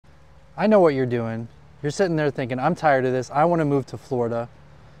I know what you're doing. You're sitting there thinking, I'm tired of this. I want to move to Florida.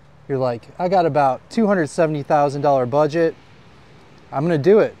 You're like, I got about $270,000 budget. I'm going to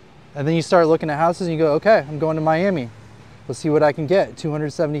do it. And then you start looking at houses and you go, okay, I'm going to Miami. Let's see what I can get,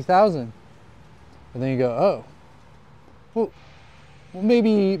 270,000. And then you go, oh, well,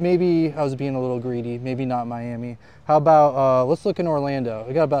 maybe I was being a little greedy. Maybe not Miami. How about, let's look in Orlando.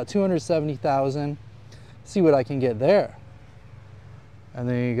 I got about 270,000. See what I can get there. And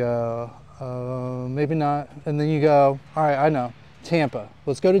then you go, maybe not. And then you go, all right, I know, Tampa.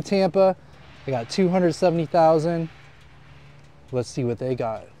 Let's go to Tampa. I got 270,000. Let's see what they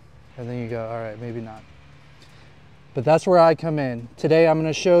got. And then you go, all right, maybe not. But that's where I come in. Today I'm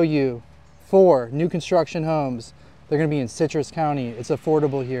gonna show you 4 new construction homes. They're gonna be in Citrus County. It's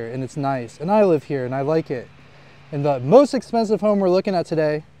affordable here and it's nice. And I live here and I like it. And the most expensive home we're looking at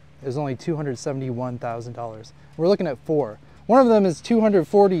today is only $271,000. We're looking at 4. One of them is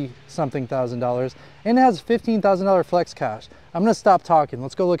 $240-something thousand and it has $15,000 flex cash. I'm gonna stop talking.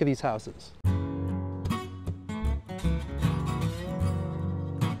 Let's go look at these houses.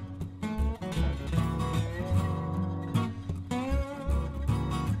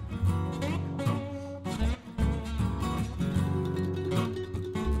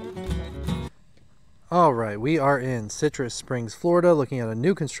 All right, we are in Citrus Springs, Florida, looking at a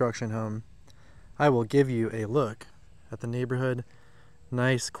new construction home. I will give you a look at the neighborhood.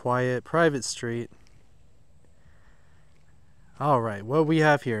 Nice, quiet, private street. All right, what we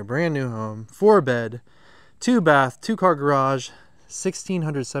have here, brand new home, 4-bed, 2-bath, 2-car garage,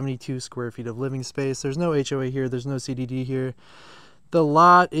 1,672 square feet of living space. There's no HOA here, there's no CDD here. The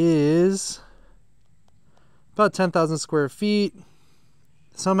lot is about 10,000 square feet.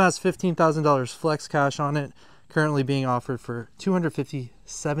 Some has $15,000 flex cash on it, currently being offered for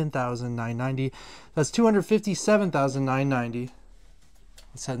 $257,990. That's $257,990.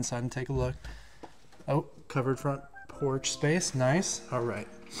 Let's head inside and take a look. Oh, covered front porch space, nice. All right.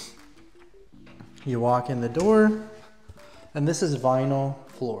 You walk in the door, and this is vinyl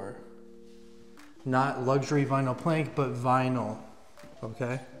floor. Not luxury vinyl plank, but vinyl,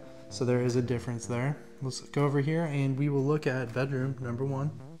 okay? So there is a difference there. Let's go over here and we will look at bedroom number 1.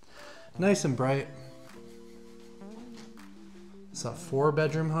 Nice and bright. It's a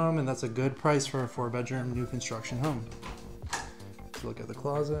 4-bedroom home and that's a good price for a 4-bedroom new construction home. Let's look at the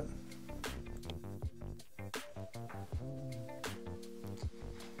closet.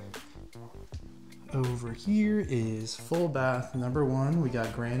 Over here is full bath number 1. We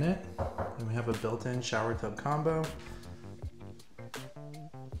got granite and we have a built-in shower tub combo.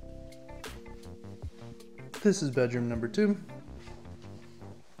 This is bedroom number 2.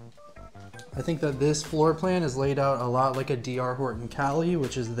 I think that this floor plan is laid out a lot like a D.R. Horton Cali,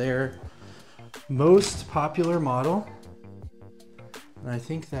 which is their most popular model. And I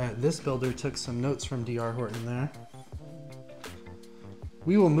think that this builder took some notes from D.R. Horton there.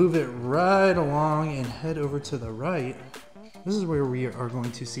 We will move it right along and head over to the right. This is where we are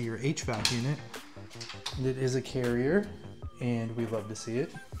going to see your HVAC unit. And it is a Carrier, and we love to see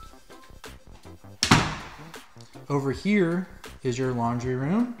it. Over here is your laundry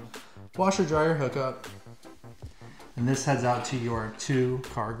room, washer dryer hookup, and this heads out to your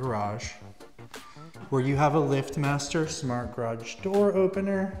 2-car garage where you have a LiftMaster smart garage door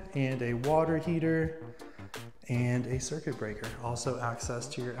opener and a water heater and a circuit breaker. Also access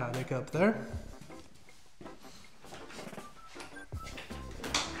to your attic up there.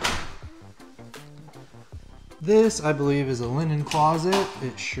 This, I believe, is a linen closet.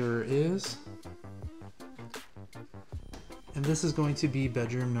 It sure is. And this is going to be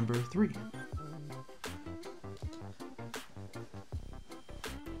bedroom number 3.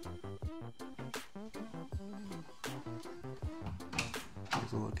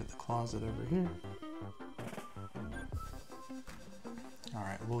 Here's a look at the closet over here. All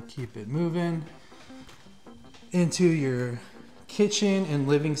right, we'll keep it moving into your kitchen and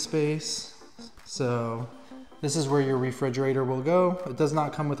living space. So this is where your refrigerator will go. It does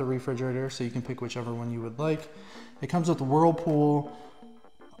not come with a refrigerator, so you can pick whichever one you would like. It comes with Whirlpool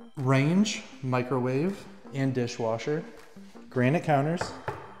range, microwave, and dishwasher. Granite counters.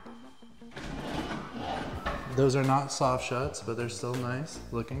 Those are not soft shuts, but they're still nice,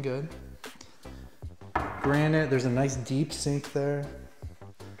 looking good. Granite, there's a nice deep sink there.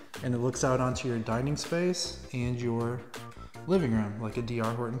 And it looks out onto your dining space and your living room, like a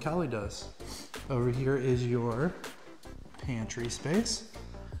D.R. Horton Cali does. Over here is your pantry space,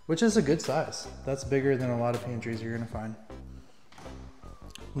 which is a good size. That's bigger than a lot of pantries you're gonna find.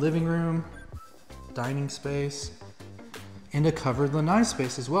 Living room, dining space, and a covered lanai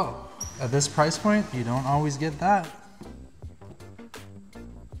space as well. At this price point, you don't always get that.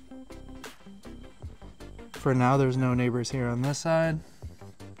 For now, there's no neighbors here on this side.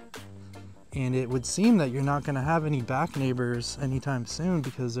 And it would seem that you're not gonna have any back neighbors anytime soon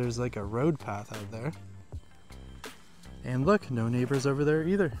because there's like a road path out there. And look, no neighbors over there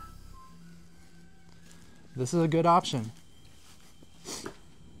either. This is a good option.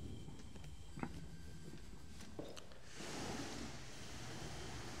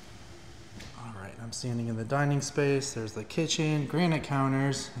 All right, I'm standing in the dining space. There's the kitchen, granite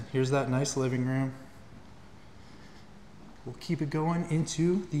counters. Here's that nice living room. We'll keep it going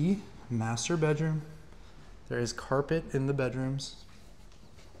into the master bedroom. There is carpet in the bedrooms.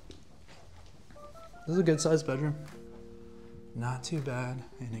 This is a good sized bedroom. Not too bad.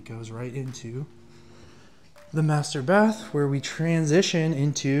 And it goes right into the master bath where we transition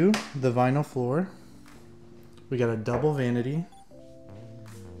into the vinyl floor. We got a double vanity.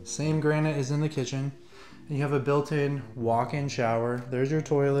 Same granite is in the kitchen. And you have a built-in walk-in shower. There's your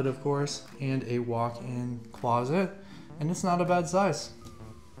toilet, of course, and a walk-in closet. And it's not a bad size.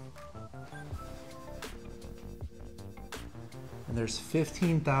 And there's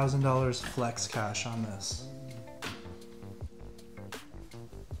 $15,000 flex cash on this.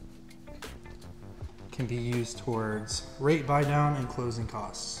 Can be used towards rate buy down and closing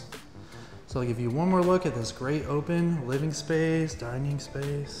costs. So I'll give you one more look at this great open living space, dining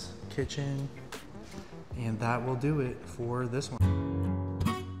space, kitchen, and that will do it for this one.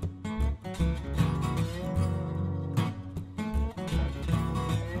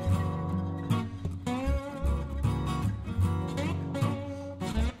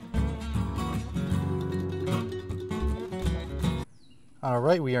 All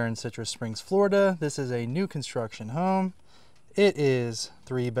right, we are in Citrus Springs, Florida. This is a new construction home. It is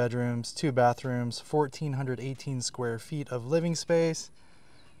 3 bedrooms, 2 bathrooms, 1,418 square feet of living space.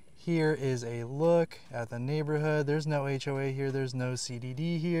 Here is a look at the neighborhood. There's no HOA here. There's no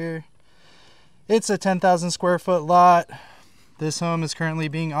CDD here. It's a 10,000 square foot lot. This home is currently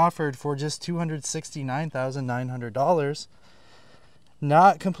being offered for just $269,900.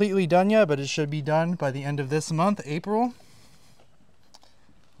 Not completely done yet, but it should be done by the end of this month, April.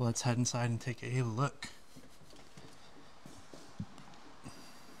 Let's head inside and take a look.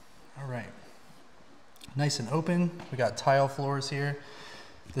 All right, nice and open. We got tile floors here.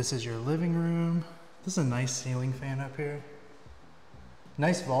 This is your living room. This is a nice ceiling fan up here.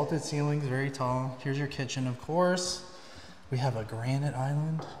 Nice vaulted ceilings, very tall. Here's your kitchen, of course. We have a granite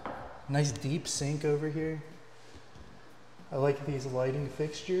island. Nice deep sink over here. I like these lighting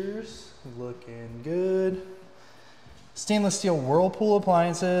fixtures, looking good. Stainless steel Whirlpool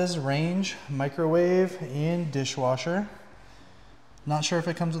appliances, range, microwave, and dishwasher. Not sure if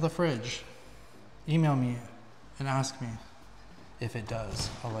it comes with a fridge. Email me and ask me if it does.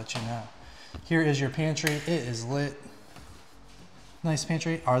 I'll let you know. Here is your pantry. It is lit. Nice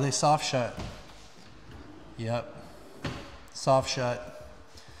pantry. Are they soft shut? Yep. Soft shut.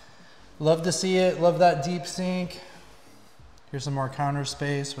 Love to see it. Love that deep sink. Here's some more counter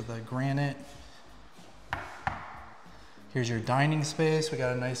space with a granite. Here's your dining space. We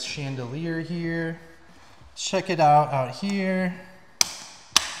got a nice chandelier here. Check it out here.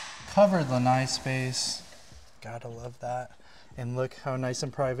 Covered lanai space. Gotta love that. And look how nice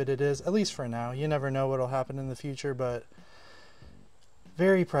and private it is, at least for now. You never know what'll happen in the future, but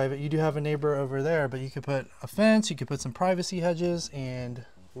very private. You do have a neighbor over there, but you could put a fence, you could put some privacy hedges, and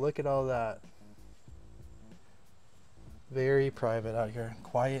look at all that. Very private out here.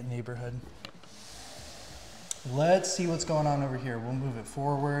 Quiet neighborhood. Let's see what's going on over here. We'll move it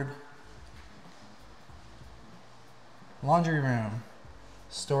forward. Laundry room.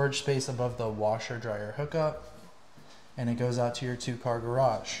 Storage space above the washer dryer hookup. And it goes out to your 2-car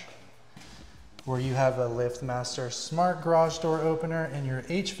garage, where you have a LiftMaster smart garage door opener and your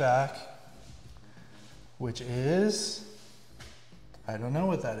HVAC, which is, I don't know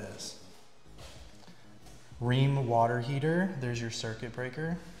what that is. Rheem water heater. There's your circuit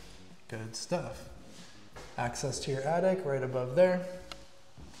breaker. Good stuff. Access to your attic right above there.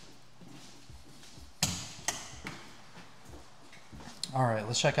 All right,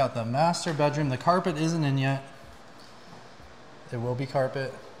 let's check out the master bedroom. The carpet isn't in yet. There will be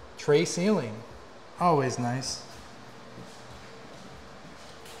carpet. Tray ceiling, always nice.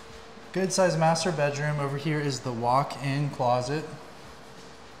 Good size master bedroom. Over here is the walk-in closet.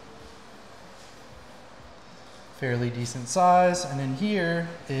 Fairly decent size. And then here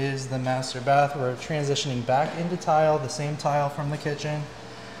is the master bath. We're transitioning back into tile, the same tile from the kitchen.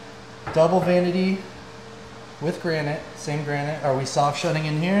 Double vanity with granite, same granite. Are we soft shutting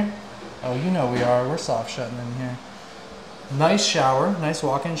in here? Oh, you know we are. We're soft shutting in here. Nice shower, nice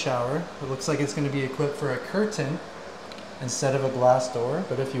walk-in shower. It looks like it's going to be equipped for a curtain. instead of a glass door,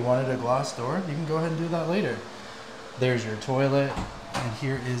 but if you wanted a glass door, you can go ahead and do that later. There's your toilet, and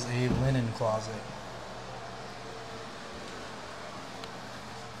here is a linen closet.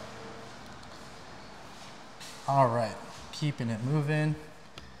 All right, keeping it moving.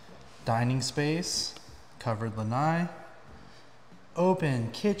 Dining space, covered lanai.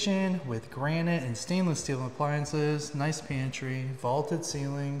 Open kitchen with granite and stainless steel appliances. Nice pantry, vaulted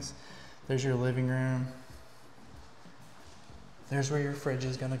ceilings. There's your living room. There's where your fridge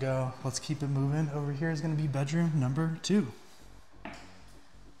is gonna go. Let's keep it moving. Over here is gonna be bedroom number 2.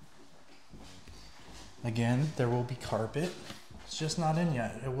 Again, there will be carpet. It's just not in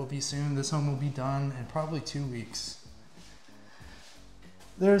yet. It will be soon. This home will be done in probably 2 weeks.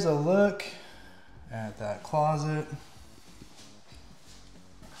 There's a look at that closet.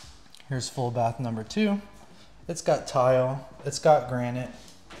 Here's full bath number 2. It's got tile, it's got granite.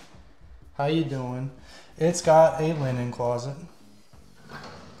 How you doing? It's got a linen closet.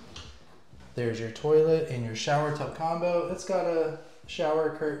 There's your toilet and your shower tub combo. It's got a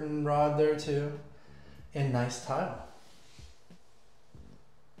shower curtain rod there too, and nice tile.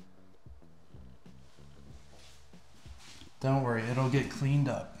 Don't worry, it'll get cleaned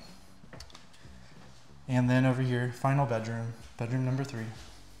up. And then over here, final bedroom, bedroom number 3.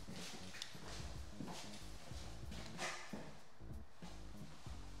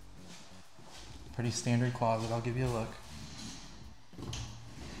 Pretty standard closet, I'll give you a look.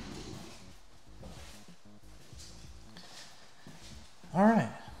 All right,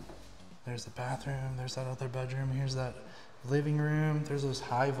 there's the bathroom, there's that other bedroom, here's that living room, there's those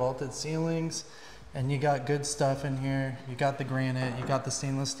high vaulted ceilings, and you got good stuff in here. You got the granite, you got the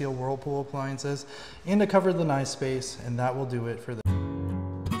stainless steel Whirlpool appliances, and a covered lanai space, and that will do it for the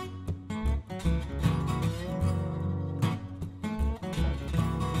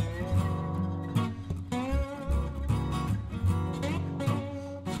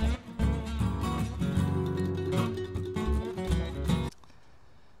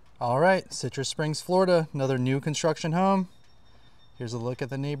All right, Citrus Springs, Florida, another new construction home. Here's a look at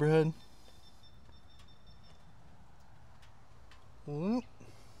the neighborhood.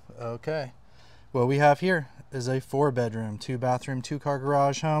 Okay, what we have here is a 4-bedroom, 2-bathroom, 2-car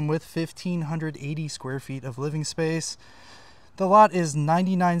garage home with 1,580 square feet of living space. The lot is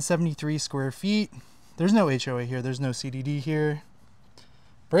 9,973 square feet. There's no HOA here, there's no CDD here.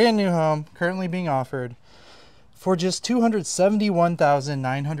 Brand new home, currently being offered for just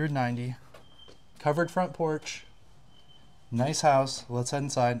 $271,990. Covered front porch. Nice house. Let's head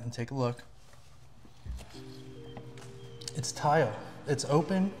inside and take a look. It's tile. It's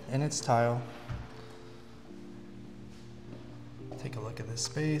open and it's tile. Take a look at this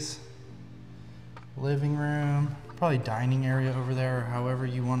space. Living room, probably dining area over there, or however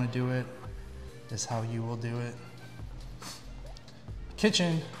you want to do it is how you will do it.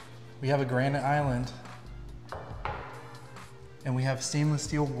 Kitchen, we have a granite island. And we have stainless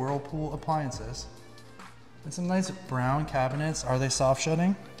steel Whirlpool appliances. And some nice brown cabinets. Are they soft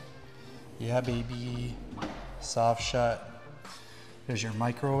shutting? Yeah, baby. Soft shut. There's your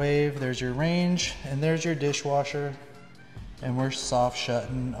microwave, there's your range, and there's your dishwasher. And we're soft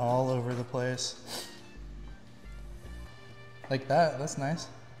shutting all over the place. Like that, that's nice.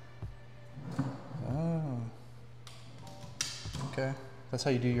 Oh. Okay, that's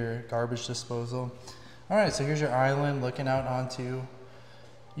how you do your garbage disposal. All right, so here's your island looking out onto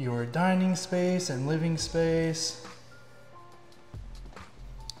your dining space and living space.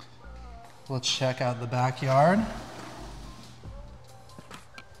 Let's check out the backyard.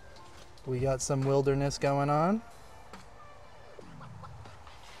 We got some wilderness going on.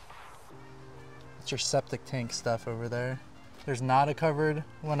 It's your septic tank stuff over there. There's not a covered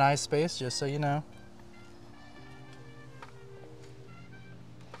lanai space, just so you know.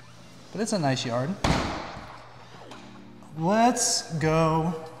 But it's a nice yard. Let's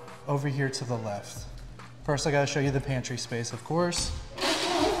go over here to the left. First, I gotta show you the pantry space, of course.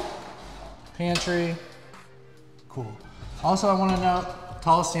 Pantry, cool. Also, I wanna note,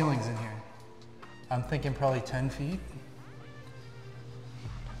 tall ceilings in here. I'm thinking probably 10 feet.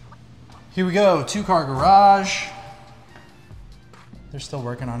 Here we go, 2-car garage. They're still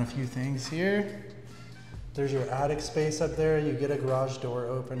working on a few things here. There's your attic space up there. You get a garage door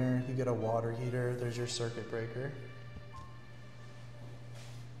opener, you get a water heater, there's your circuit breaker.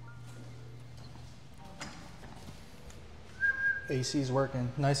 AC's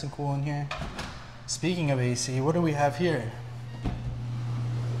working, nice and cool in here. Speaking of AC, what do we have here?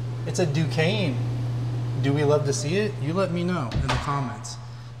 It's a Duquesne. Do we love to see it? You let me know in the comments.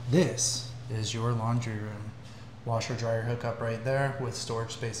 This is your laundry room. Washer dryer hookup right there with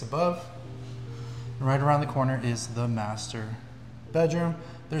storage space above. Right around the corner is the master bedroom.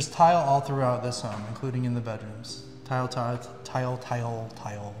 There's tile all throughout this home, including in the bedrooms. Tile, tile, tile, tile,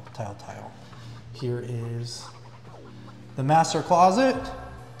 tile, tile, tile. Here is the master closet.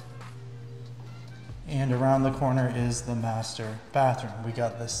 And around the corner is the master bathroom. We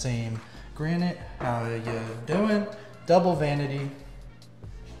got the same granite. How you doing? Double vanity.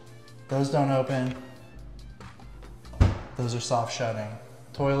 Those don't open. Those are soft shutting.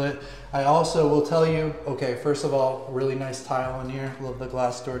 Toilet. I also will tell you, okay, first of all, really nice tile in here. Love the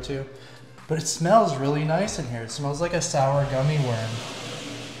glass door too. But it smells really nice in here. It smells like a sour gummy worm.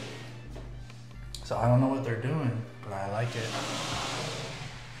 So I don't know what they're doing, but I like it.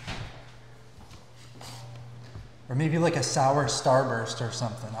 Or maybe like a sour Starburst or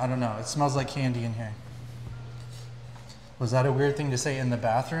something. I don't know. It smells like candy in here. Was that a weird thing to say in the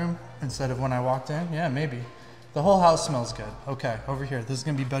bathroom instead of when I walked in? Yeah, maybe. The whole house smells good. Okay, over here. This is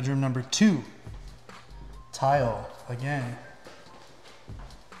gonna be bedroom number 2. Tile, again.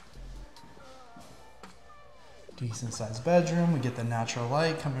 Decent sized bedroom. We get the natural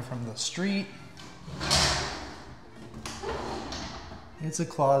light coming from the street. It's a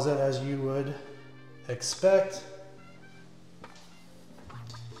closet as you would expect.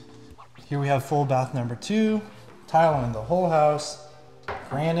 Here we have full bath number 2, tile in the whole house,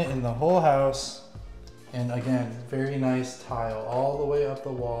 granite in the whole house, and again, very nice tile all the way up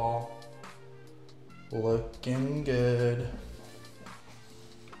the wall. Looking good.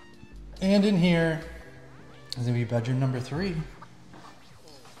 And in here is gonna be bedroom number 3.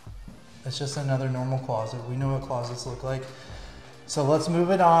 It's just another normal closet. We know what closets look like. So let's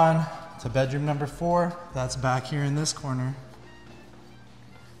move it on to bedroom number 4. That's back here in this corner.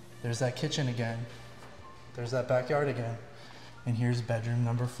 There's that kitchen again. There's that backyard again. And here's bedroom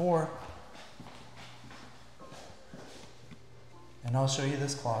number 4. And I'll show you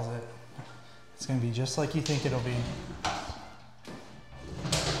this closet. It's gonna be just like you think it'll be.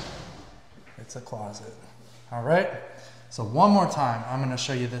 It's a closet. All right, so one more time, I'm gonna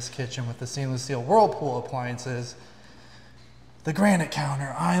show you this kitchen with the stainless steel Whirlpool appliances, the granite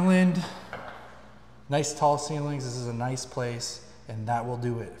counter island, nice tall ceilings. This is a nice place. And that will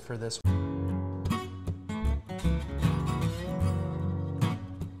do it for this one.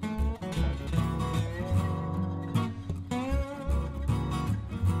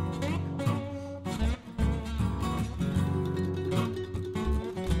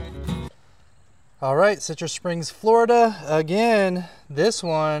 All right, Citrus Springs, Florida. Again, this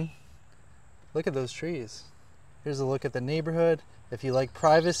one, look at those trees. Here's a look at the neighborhood. If you like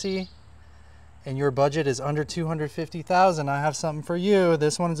privacy, and your budget is under $250,000, I have something for you.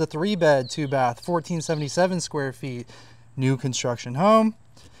 This one is a 3-bed, 2-bath, 1477 square feet, new construction home.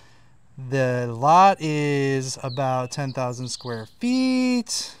 The lot is about 10,000 square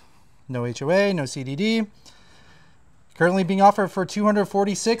feet. No HOA, no CDD. Currently being offered for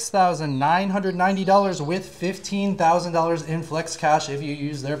 $246,990 with $15,000 in flex cash if you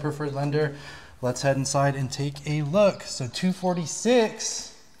use their preferred lender. Let's head inside and take a look. So $246,000.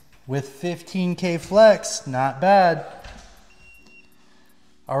 With 15K flex, not bad.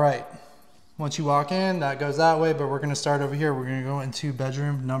 All right, once you walk in, that goes that way, but we're gonna start over here. We're gonna go into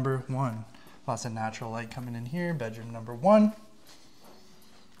bedroom number 1. Lots of natural light coming in here, bedroom number 1.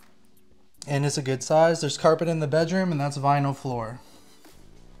 And it's a good size. There's carpet in the bedroom and that's vinyl floor.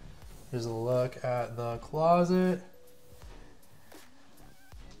 Here's a look at the closet.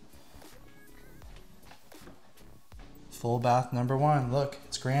 Full bath number 1. Look,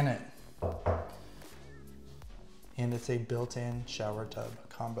 it's granite. And it's a built-in shower tub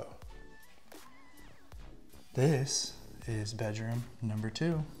combo. This is bedroom number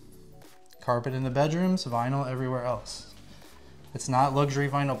 2. Carpet in the bedrooms, vinyl everywhere else. It's not luxury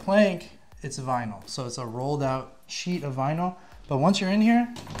vinyl plank, it's vinyl. So it's a rolled out sheet of vinyl. But once you're in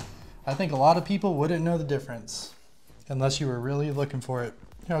here, I think a lot of people wouldn't know the difference unless you were really looking for it.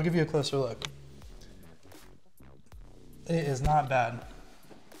 Here, I'll give you a closer look. It is not bad.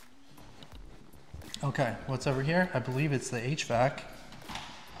 Okay, what's over here? I believe it's the HVAC.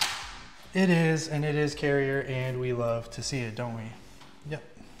 It is, and it is Carrier, and we love to see it, don't we? Yep.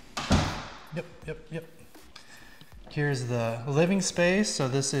 Yep, yep, yep. Here's the living space. So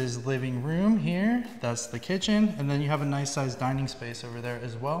this is living room here. That's the kitchen, and then you have a nice sized dining space over there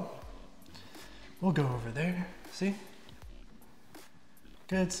as well. We'll go over there, see?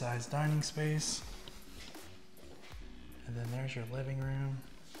 Good sized dining space. And then there's your living room.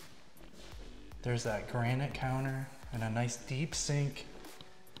 There's that granite counter and a nice deep sink.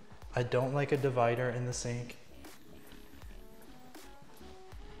 I don't like a divider in the sink.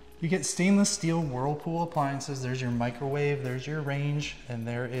 You get stainless steel Whirlpool appliances. There's your microwave, there's your range, and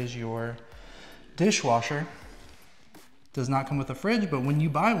there is your dishwasher does not come with a fridge, but when you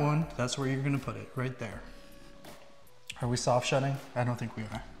buy one, that's where you're gonna put it, right there. Are we soft shutting? I don't think we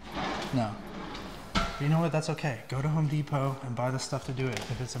are. No. But you know what, that's okay. Go to Home Depot and buy the stuff to do it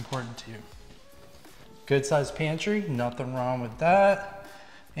if it's important to you. Good sized pantry, nothing wrong with that.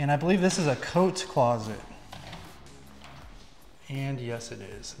 And I believe this is a coat closet. And yes, it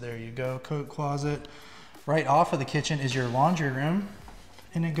is. There you go, coat closet. Right off of the kitchen is your laundry room,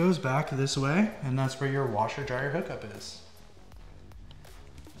 and it goes back this way, and that's where your washer dryer hookup is.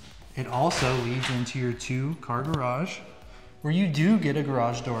 It also leads into your 2-car garage, where you do get a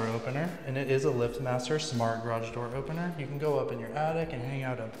garage door opener, and it is a LiftMaster smart garage door opener. You can go up in your attic and hang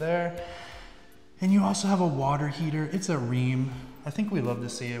out up there. And you also have a water heater. It's a Ream. I think we love to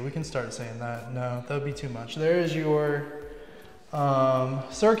see it. We can start saying that. No, that would be too much. There is your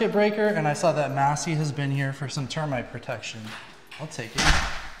circuit breaker, and I saw that Massey has been here for some termite protection. I'll take it.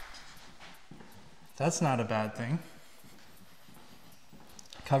 That's not a bad thing.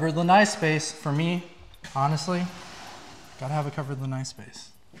 Covered lanai space for me, honestly. Gotta have a covered lanai space.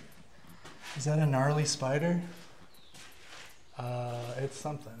 Is that a gnarly spider? It's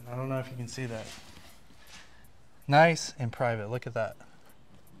something. I don't know if you can see that. Nice and private. Look at that.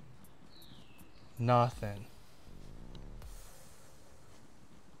 Nothing.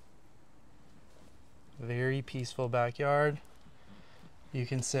 Very peaceful backyard. You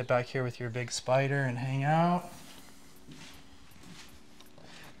can sit back here with your big spider and hang out.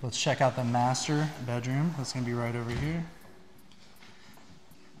 Let's check out the master bedroom. That's gonna be right over here.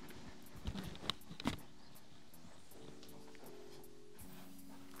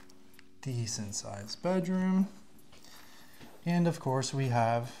 Decent sized bedroom. And of course we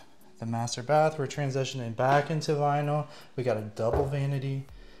have the master bath. We're transitioning back into vinyl. We got a double vanity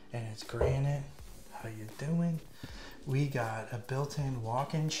and it's granite. How you doing? We got a built-in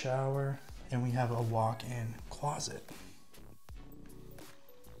walk-in shower and we have a walk-in closet.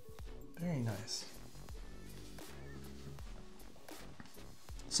 Very nice.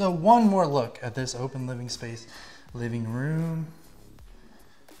 So one more look at this open living space. Living room,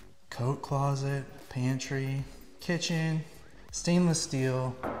 coat closet, pantry, kitchen, stainless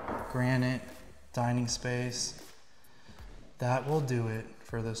steel, granite, dining space. That will do it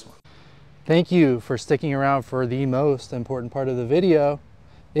for this one. Thank you for sticking around for the most important part of the video.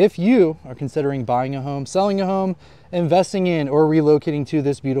 If you are considering buying a home, selling a home, investing in or relocating to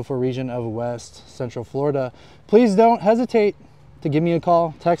this beautiful region of West Central Florida, please don't hesitate to give me a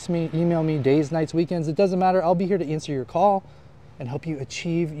call, text me, email me, days, nights, weekends. It doesn't matter. I'll be here to answer your call and help you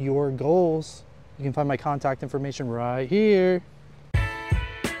achieve your goals. You can find my contact information right here.